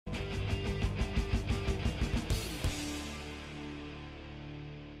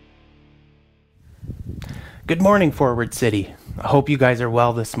Good morning, Forward City. I hope you guys are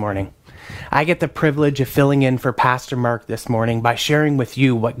well this morning. I get the privilege of filling in for Pastor Mark this morning by sharing with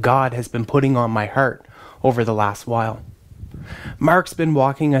you what God has been putting on my heart over the last while. Mark's been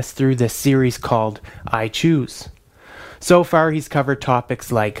walking us through this series called I Choose. So far, he's covered topics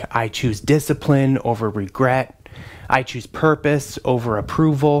like I choose discipline over regret, I choose purpose over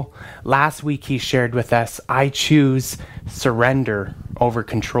approval. Last week, he shared with us I choose surrender over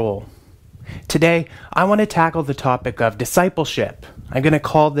control. Today, I want to tackle the topic of discipleship. I'm going to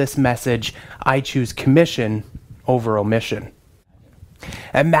call this message, I choose commission over omission.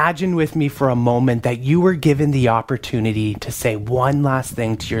 Imagine with me for a moment that you were given the opportunity to say one last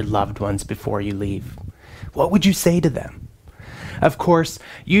thing to your loved ones before you leave. What would you say to them? Of course,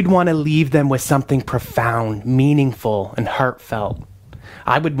 you'd want to leave them with something profound, meaningful, and heartfelt.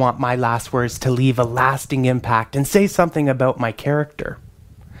 I would want my last words to leave a lasting impact and say something about my character.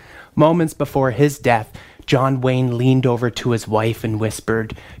 Moments before his death, John Wayne leaned over to his wife and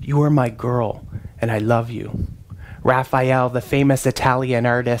whispered, "You are my girl, and I love you." Raphael, the famous Italian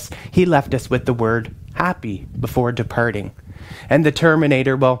artist, he left us with the word happy before departing. And the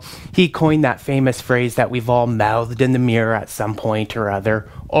Terminator, well, he coined that famous phrase that we've all mouthed in the mirror at some point or other,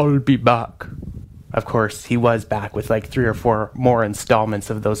 "I'll be back." Of course, he was back with like 3 or 4 more installments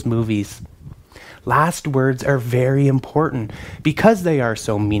of those movies. Last words are very important because they are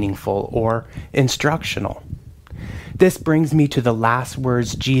so meaningful or instructional. This brings me to the last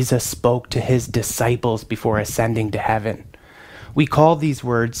words Jesus spoke to his disciples before ascending to heaven. We call these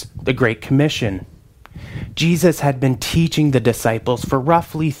words the Great Commission. Jesus had been teaching the disciples for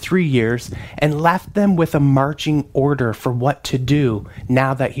roughly 3 years and left them with a marching order for what to do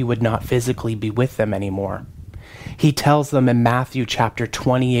now that he would not physically be with them anymore. He tells them in Matthew chapter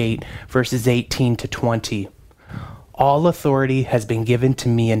 28, verses 18 to 20, "All authority has been given to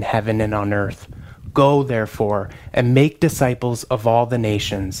me in heaven and on earth. Go, therefore, and make disciples of all the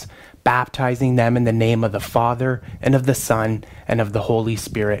nations, baptizing them in the name of the Father and of the Son and of the Holy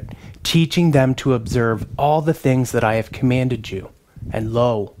Spirit, teaching them to observe all the things that I have commanded you. And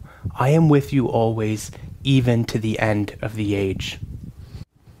lo, I am with you always, even to the end of the age."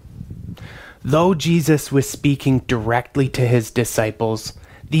 Though Jesus was speaking directly to his disciples,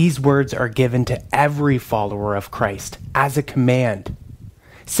 these words are given to every follower of Christ as a command.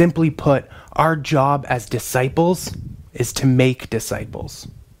 Simply put, our job as disciples is to make disciples.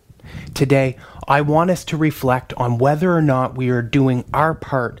 Today, I want us to reflect on whether or not we are doing our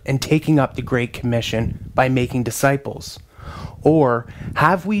part in taking up the Great Commission by making disciples. Or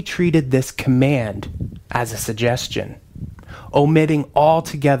have we treated this command as a suggestion, omitting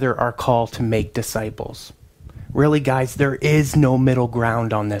altogether our call to make disciples? Really, guys, there is no middle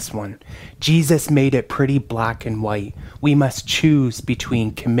ground on this one. Jesus made it pretty black and white. We must choose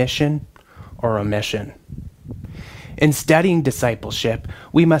between commission or omission. In studying discipleship,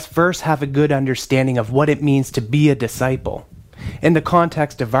 we must first have a good understanding of what it means to be a disciple. In the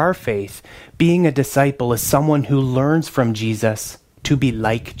context of our faith, being a disciple is someone who learns from Jesus to be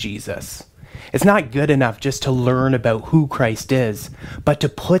like Jesus. It's not good enough just to learn about who Christ is, but to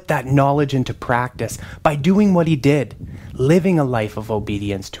put that knowledge into practice by doing what he did, living a life of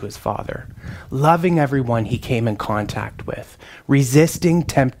obedience to his Father, loving everyone he came in contact with, resisting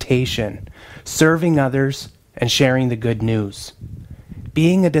temptation, serving others, and sharing the good news.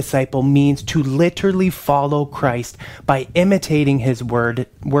 Being a disciple means to literally follow Christ by imitating his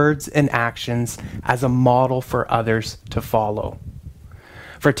words and actions as a model for others to follow.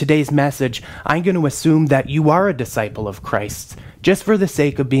 For today's message, I'm going to assume that you are a disciple of Christ, just for the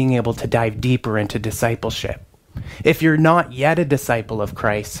sake of being able to dive deeper into discipleship. If you're not yet a disciple of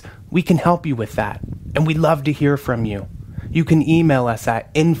Christ, we can help you with that, and we'd love to hear from you. You can email us at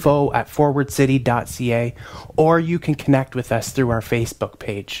info@forwardcity.ca, or you can connect with us through our Facebook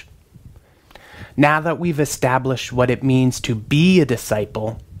page. Now that we've established what it means to be a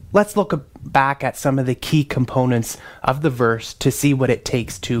disciple, let's look back at some of the key components of the verse to see what it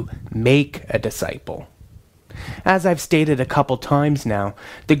takes to make a disciple. As I've stated a couple times now,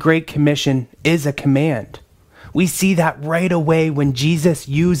 the Great Commission is a command. We see that right away when Jesus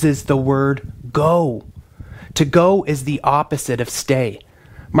uses the word go. To go is the opposite of stay.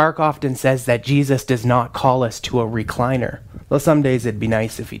 Mark often says that Jesus does not call us to a recliner, though some days it'd be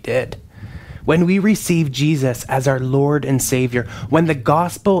nice if he did. When we receive Jesus as our Lord and Savior, when the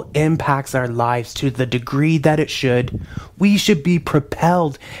gospel impacts our lives to the degree that it should, we should be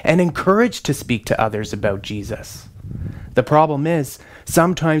propelled and encouraged to speak to others about Jesus. The problem is,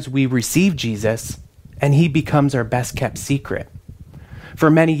 sometimes we receive Jesus and he becomes our best kept secret.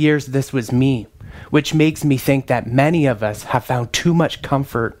 For many years, this was me, which makes me think that many of us have found too much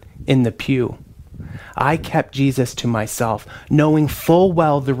comfort in the pew. I kept Jesus to myself, knowing full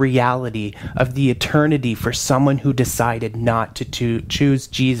well the reality of the eternity for someone who decided not to choose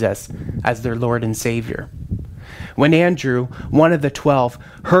Jesus as their Lord and Savior. When Andrew, one of the 12,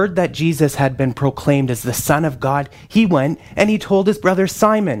 heard that Jesus had been proclaimed as the Son of God, he went and he told his brother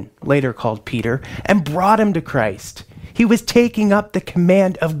Simon, later called Peter, and brought him to Christ. He was taking up the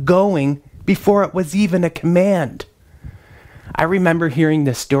command of going before it was even a command. I remember hearing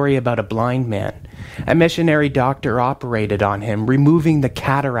this story about a blind man. A missionary doctor operated on him, removing the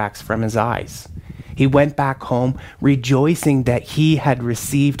cataracts from his eyes. He went back home rejoicing that he had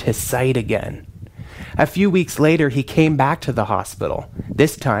received his sight again. A few weeks later, he came back to the hospital,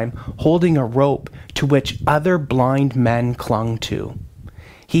 this time holding a rope to which other blind men clung to.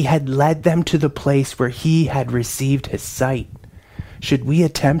 He had led them to the place where he had received his sight. Should we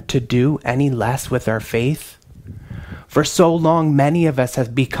attempt to do any less with our faith? For so long, many of us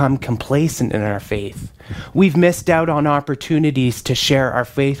have become complacent in our faith. We've missed out on opportunities to share our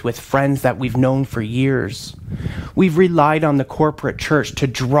faith with friends that we've known for years. We've relied on the corporate church to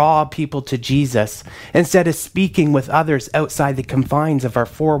draw people to Jesus instead of speaking with others outside the confines of our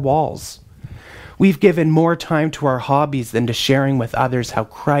four walls. We've given more time to our hobbies than to sharing with others how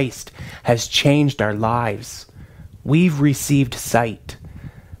Christ has changed our lives. We've received sight,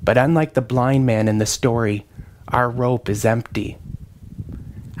 but unlike the blind man in the story, our rope is empty.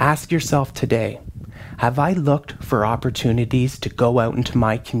 Ask yourself today, have I looked for opportunities to go out into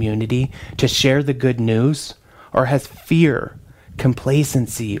my community to share the good news? Or has fear,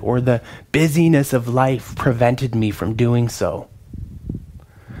 complacency, or the busyness of life prevented me from doing so?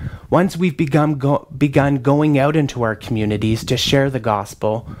 Once we've begun going out into our communities to share the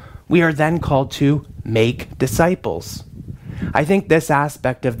gospel, we are then called to make disciples. I think this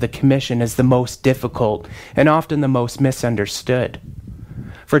aspect of the commission is the most difficult and often the most misunderstood.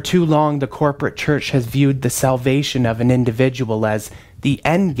 For too long, the corporate church has viewed the salvation of an individual as the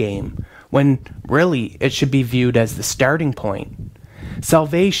end game, when really it should be viewed as the starting point.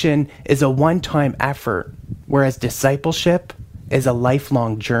 Salvation is a one-time effort, whereas discipleship is a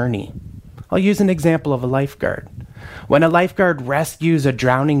lifelong journey. I'll use an example of a lifeguard. When a lifeguard rescues a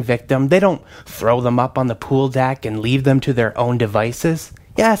drowning victim, they don't throw them up on the pool deck and leave them to their own devices.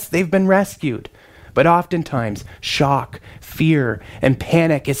 Yes, they've been rescued, but oftentimes shock, fear, and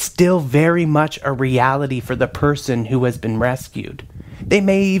panic is still very much a reality for the person who has been rescued. They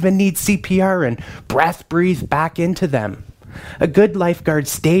may even need CPR and breath breathed back into them. A good lifeguard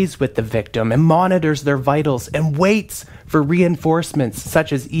stays with the victim and monitors their vitals and waits for reinforcements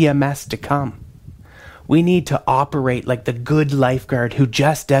such as EMS to come. We need to operate like the good lifeguard who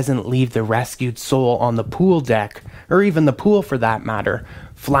just doesn't leave the rescued soul on the pool deck, or even the pool for that matter,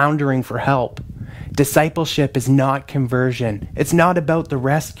 floundering for help. Discipleship is not conversion. It's not about the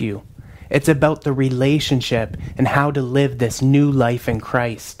rescue. It's about the relationship and how to live this new life in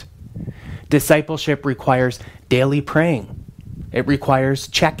Christ. Discipleship requires daily praying. It requires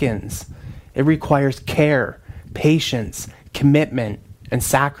check-ins. It requires care, patience, commitment, and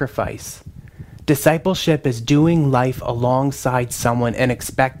sacrifice. Discipleship is doing life alongside someone and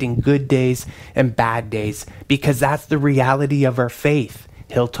expecting good days and bad days, because that's the reality of our faith,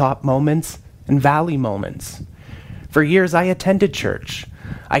 hilltop moments and valley moments. For years, I attended church.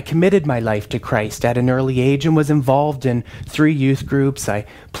 I committed my life to Christ at an early age and was involved in 3 youth groups. I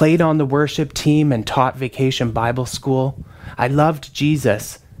played on the worship team and taught Vacation Bible School. I loved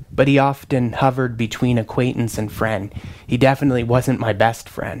Jesus, but he often hovered between acquaintance and friend. He definitely wasn't my best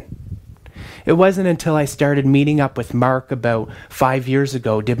friend. It wasn't until I started meeting up with Mark about 5 years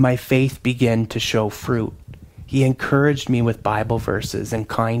ago did my faith begin to show fruit. He encouraged me with Bible verses and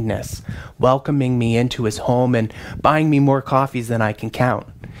kindness, welcoming me into his home and buying me more coffees than I can count.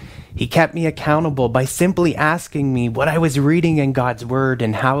 He kept me accountable by simply asking me what I was reading in God's Word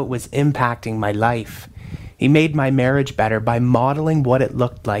and how it was impacting my life. He made my marriage better by modeling what it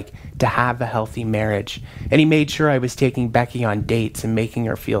looked like to have a healthy marriage, and he made sure I was taking Becky on dates and making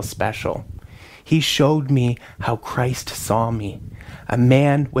her feel special. He showed me how Christ saw me, a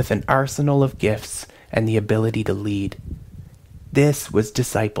man with an arsenal of gifts and the ability to lead. This was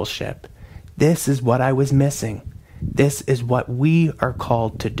discipleship. This is what I was missing. This is what we are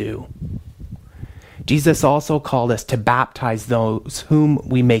called to do. Jesus also called us to baptize those whom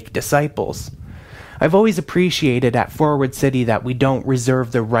we make disciples. I've always appreciated at Forward City that we don't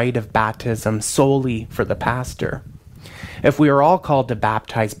reserve the right of baptism solely for the pastor. If we are all called to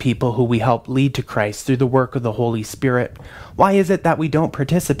baptize people who we help lead to Christ through the work of the Holy Spirit, why is it that we don't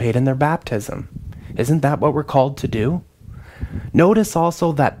participate in their baptism? Isn't that what we're called to do? Notice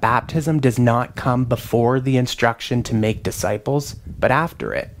also that baptism does not come before the instruction to make disciples, but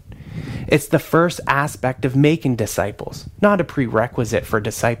after it. It's the first aspect of making disciples, not a prerequisite for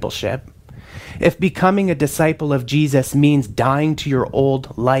discipleship. If becoming a disciple of Jesus means dying to your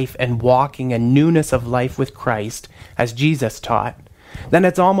old life and walking in newness of life with Christ, as Jesus taught, then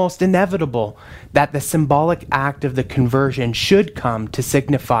it's almost inevitable that the symbolic act of the conversion should come to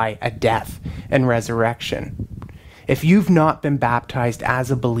signify a death and resurrection. If you've not been baptized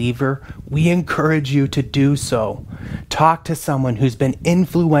as a believer, we encourage you to do so. Talk to someone who's been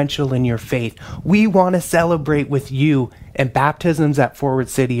influential in your faith. We want to celebrate with you, and baptisms at Forward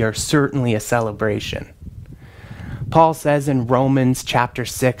City are certainly a celebration. Paul says in Romans chapter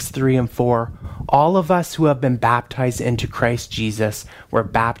 6, 3 and 4, all of us who have been baptized into Christ Jesus were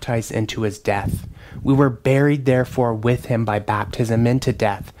baptized into his death. We were buried, therefore, with him by baptism into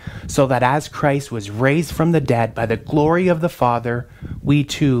death, so that as Christ was raised from the dead by the glory of the Father, we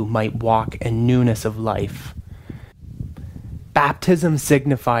too might walk in newness of life. Baptism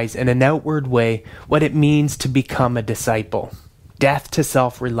signifies in an outward way what it means to become a disciple, death to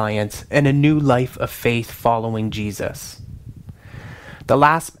self-reliance, and a new life of faith following Jesus. The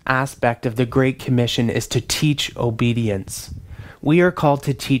last aspect of the Great Commission is to teach obedience. We are called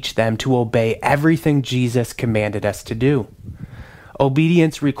to teach them to obey everything Jesus commanded us to do.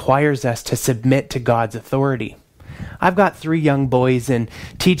 Obedience requires us to submit to God's authority. I've got 3 young boys, and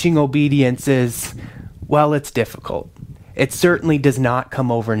teaching obedience is, well, it's difficult. It certainly does not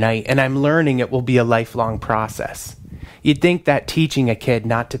come overnight, and I'm learning it will be a lifelong process. You'd think that teaching a kid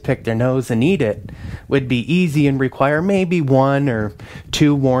not to pick their nose and eat it would be easy and require maybe 1 or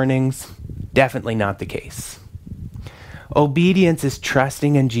 2 warnings. Definitely not the case. Obedience is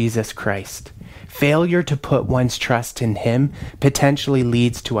trusting in Jesus Christ. Failure to put one's trust in him potentially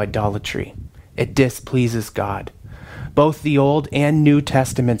leads to idolatry. It displeases God. Both the Old and New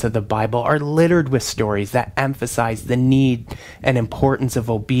Testaments of the Bible are littered with stories that emphasize the need and importance of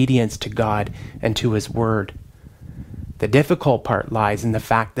obedience to God and to his word. The difficult part lies in the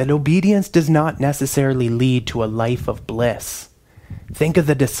fact that obedience does not necessarily lead to a life of bliss. Think of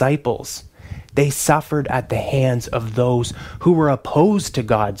the disciples. They suffered at the hands of those who were opposed to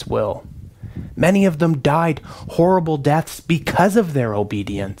God's will. Many of them died horrible deaths because of their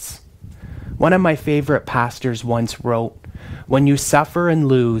obedience. One of my favorite pastors once wrote, "When you suffer and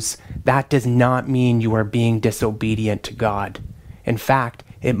lose, that does not mean you are being disobedient to God. In fact,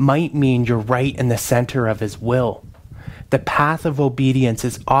 it might mean you're right in the center of his will." The path of obedience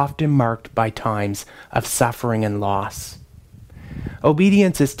is often marked by times of suffering and loss.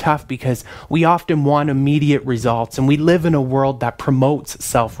 Obedience is tough because we often want immediate results, and we live in a world that promotes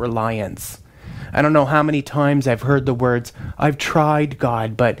self-reliance. I don't know how many times I've heard the words, "I've tried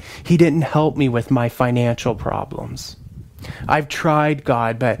God, but he didn't help me with my financial problems. I've tried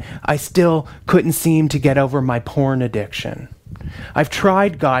God, but I still couldn't seem to get over my porn addiction. I've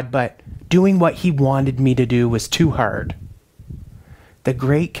tried God, but doing what he wanted me to do was too hard." The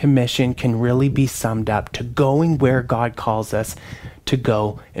Great Commission can really be summed up to going where God calls us to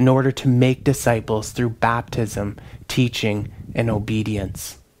go in order to make disciples through baptism, teaching, and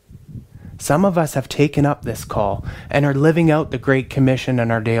obedience. Some of us have taken up this call and are living out the Great Commission in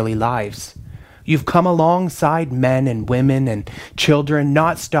our daily lives. You've come alongside men and women and children,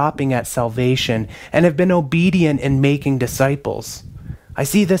 not stopping at salvation, and have been obedient in making disciples. I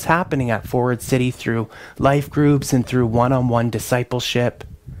see this happening at Forward City through life groups and through one-on-one discipleship.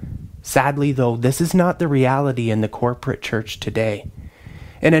 Sadly, though, this is not the reality in the corporate church today.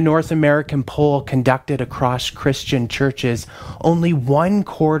 In a North American poll conducted across Christian churches, only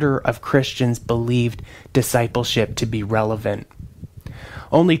 1/4 of Christians believed discipleship to be relevant.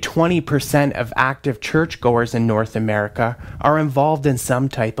 Only 20% of active churchgoers in North America are involved in some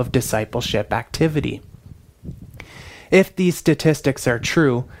type of discipleship activity. If these statistics are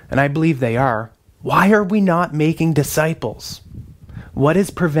true, and I believe they are, why are we not making disciples? What is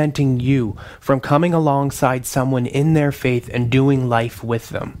preventing you from coming alongside someone in their faith and doing life with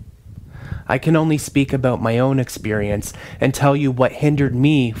them? I can only speak about my own experience and tell you what hindered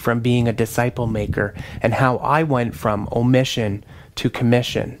me from being a disciple maker and how I went from omission to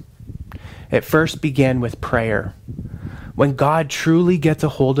commission. It first began with prayer. When God truly gets a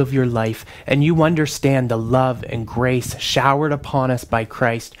hold of your life and you understand the love and grace showered upon us by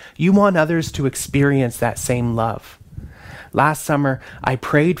Christ, you want others to experience that same love. Last summer, I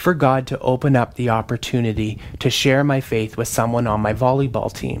prayed for God to open up the opportunity to share my faith with someone on my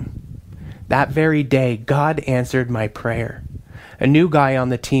volleyball team. That very day, God answered my prayer. A new guy on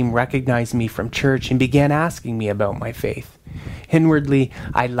the team recognized me from church and began asking me about my faith. Inwardly,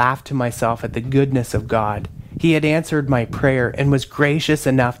 I laughed to myself at the goodness of God. He had answered my prayer and was gracious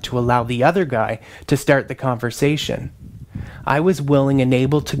enough to allow the other guy to start the conversation. I was willing and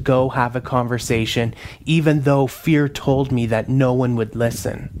able to go have a conversation, even though fear told me that no one would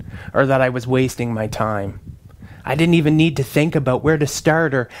listen, or that I was wasting my time. I didn't even need to think about where to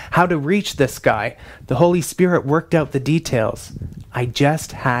start or how to reach this guy. The Holy Spirit worked out the details. I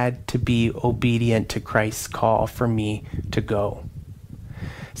just had to be obedient to Christ's call for me to go.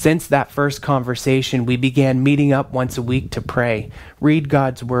 Since that first conversation, we began meeting up once a week to pray, read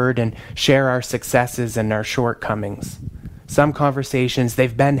God's word, and share our successes and our shortcomings. Some conversations,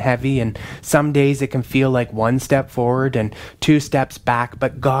 they've been heavy, and some days it can feel like one step forward and 2 steps back,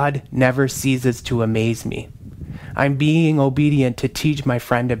 but God never ceases to amaze me. I'm being obedient to teach my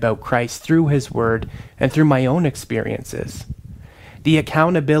friend about Christ through his word and through my own experiences. The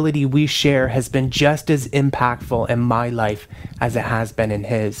accountability we share has been just as impactful in my life as it has been in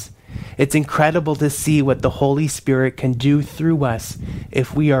his. It's incredible to see what the Holy Spirit can do through us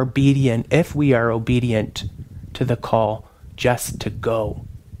if we are obedient to the call just to go.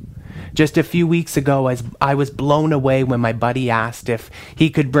 Just a few weeks ago, I was blown away when my buddy asked if he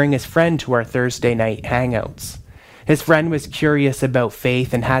could bring his friend to our Thursday night hangouts. His friend was curious about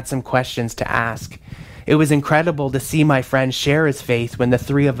faith and had some questions to ask. It was incredible to see my friend share his faith when the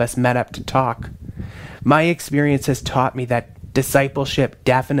 3 of us met up to talk. My experience has taught me that discipleship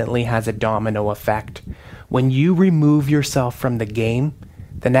definitely has a domino effect. When you remove yourself from the game,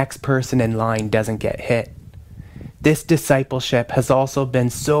 the next person in line doesn't get hit. This discipleship has also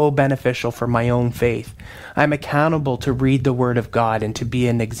been so beneficial for my own faith. I'm accountable to read the Word of God and to be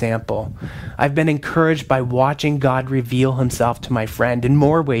an example. I've been encouraged by watching God reveal himself to my friend in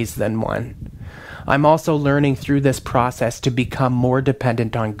more ways than one. I'm also learning through this process to become more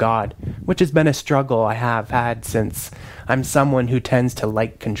dependent on God, which has been a struggle I have had since I'm someone who tends to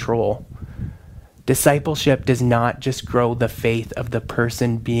like control. Discipleship does not just grow the faith of the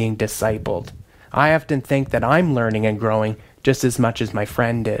person being discipled. I often think that I'm learning and growing just as much as my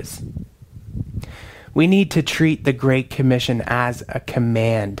friend is. We need to treat the Great Commission as a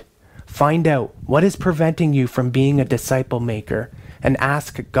command. Find out what is preventing you from being a disciple maker and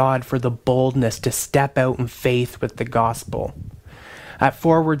ask God for the boldness to step out in faith with the gospel. At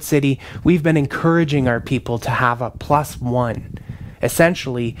Forward City, we've been encouraging our people to have a +1.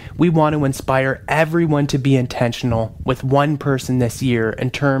 Essentially, we want to inspire everyone to be intentional with one person this year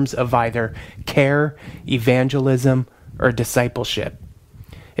in terms of either care, evangelism, or discipleship.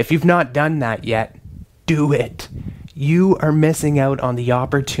 If you've not done that yet, do it. You are missing out on the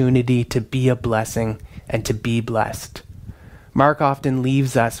opportunity to be a blessing and to be blessed. Mark often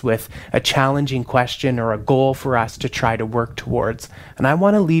leaves us with a challenging question or a goal for us to try to work towards, and I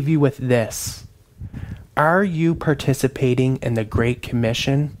want to leave you with this. Are you participating in the Great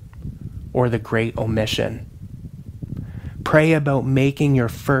Commission or the Great Omission? Pray about making your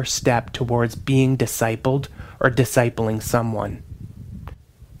first step towards being discipled or discipling someone.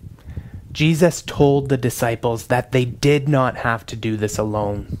 Jesus told the disciples that they did not have to do this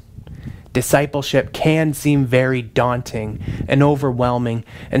alone. Discipleship can seem very daunting and overwhelming,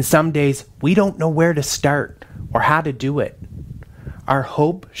 and some days we don't know where to start or how to do it. Our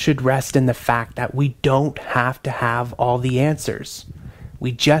hope should rest in the fact that we don't have to have all the answers.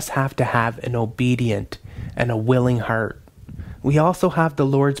 We just have to have an obedient and a willing heart. We also have the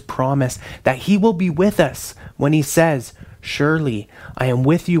Lord's promise that He will be with us when He says, "Surely I am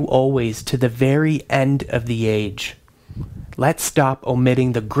with you always to the very end of the age." Let's stop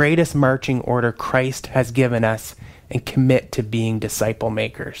omitting the greatest marching order Christ has given us and commit to being disciple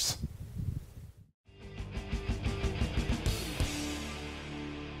makers.